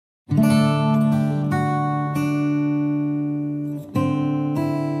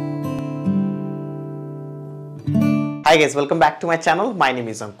Hi guys, welcome back to my channel. My name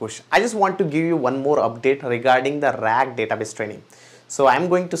is Ankush. I just want to give you one more update regarding the RAC database training. So I'm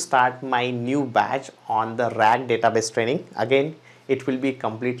going to start my new batch on the RAC database training. Again, it will be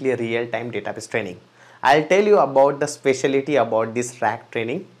completely real-time database training. I'll tell you about the specialty about this RAC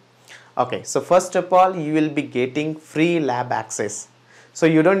training. Okay, so first of all, you will be getting free lab access. So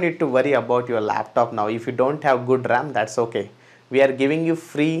you don't need to worry about your laptop now. If you don't have good RAM, that's okay. We are giving you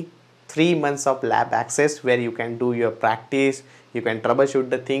free 3 months of lab access where you can do your practice, you can troubleshoot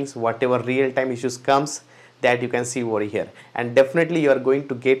the things, whatever real-time issues comes, that you can see over here. And definitely you are going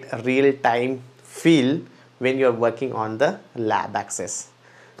to get a real-time feel when you are working on the lab access.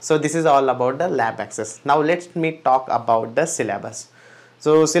 So this is all about the lab access. Now let me talk about the syllabus.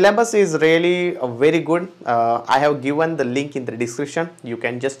 So syllabus is really very good. I have given the link in the description. You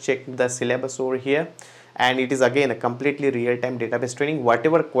can just check the syllabus over here. And it is again a completely real-time database training.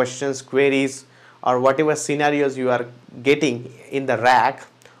 Whatever questions, queries, or whatever scenarios you are getting in the RAC,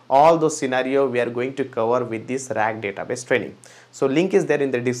 all those scenarios we are going to cover with this RAC database training. So link is there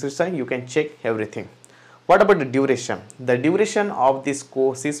in the description. You can check everything. What about the duration? The duration of this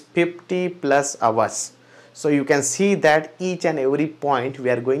course is 50 plus hours. So you can see that each and every point we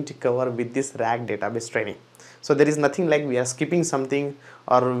are going to cover with this RAC database training. So there is nothing like we are skipping something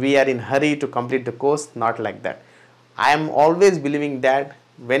or we are in hurry to complete the course, not like that. I am always believing that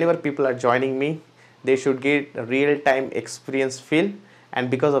whenever people are joining me, they should get a real-time experience feel,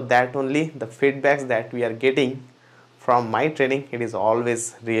 and because of that only the feedbacks that we are getting from my training, it is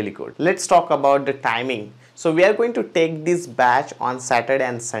always really good. Let's talk about the timing. So we are going to take this batch on Saturday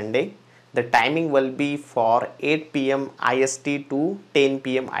and Sunday. The timing will be for 8 p.m. IST to 10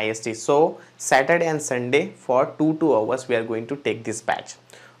 p.m. IST. So Saturday and Sunday for 2 hours we are going to take this batch.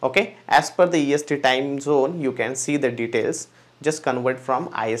 Okay, as per the EST time zone, you can see the details. Just convert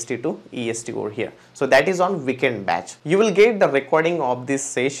from IST to EST over here. So that is on weekend batch. You will get the recording of this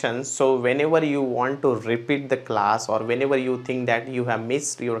session. So whenever you want to repeat the class or whenever you think that you have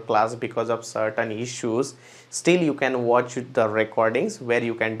missed your class because of certain issues, still you can watch the recordings where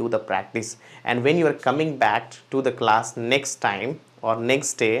you can do the practice. And when you are coming back to the class next time or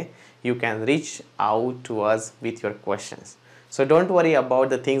next day, you can reach out to us with your questions. So don't worry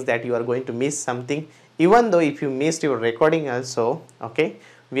about the things that you are going to miss something. Even though if you missed your recording also, okay,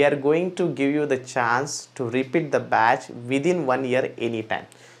 we are going to give you the chance to repeat the batch within 1 year anytime.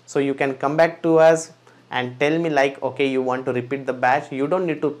 So you can come back to us and tell me like, okay, you want to repeat the batch. You don't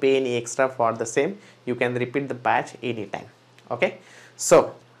need to pay any extra for the same. You can repeat the batch anytime. Okay.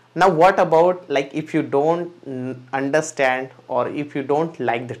 So now what about like if you don't understand or if you don't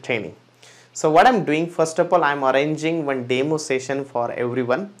like the training? So what I'm doing, first of all, I'm arranging one demo session for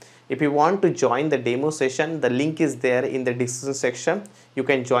everyone. If you want to join the demo session, the link is there in the description section. You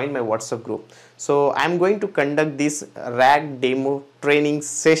can join my WhatsApp group. So I'm going to conduct this RAC demo training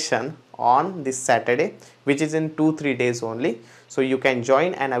session on this Saturday, which is in 2-3 days only. So you can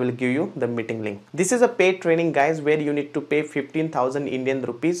join and I will give you the meeting link. This is a paid training, guys, where you need to pay 15,000 Indian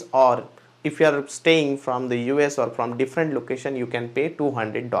rupees, or if you are staying from the US or from different location, you can pay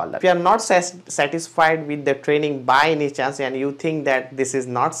 $200. If you are not satisfied with the training by any chance and you think that this is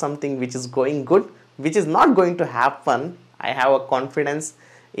not something which is going good, which is not going to happen, I have a confidence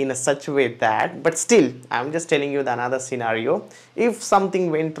in a such way that, but still I'm just telling you the another scenario. If something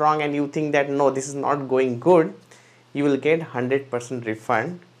went wrong and you think that no, this is not going good, you will get 100%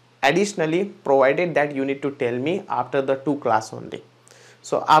 refund. Additionally, provided that you need to tell me after the 2 class only.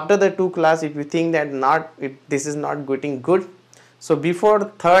 So after the 2 class, if you think that this is not getting good, so before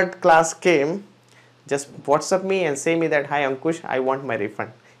 3rd class came, just WhatsApp me and say me that, hi Ankush, I want my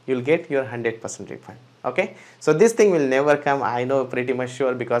refund. You'll get your 100% refund. Okay. So this thing will never come. I know pretty much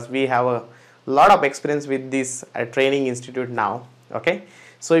sure because we have a lot of experience with this training institute now. Okay.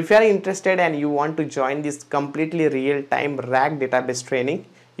 So if you are interested and you want to join this completely real-time RAC database training,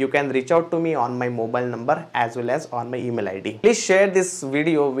 you can reach out to me on my mobile number as well as on my email ID. Please share this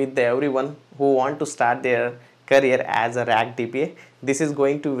video with everyone who want to start their career as a RAC DBA. This is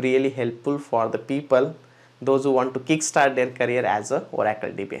going to be really helpful for the people, those who want to kickstart their career as a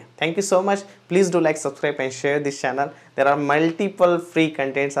Oracle DBA. Thank you so much. Please do like, subscribe and share this channel. There are multiple free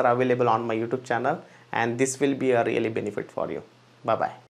contents are available on my YouTube channel and this will be a really benefit for you. Bye-bye.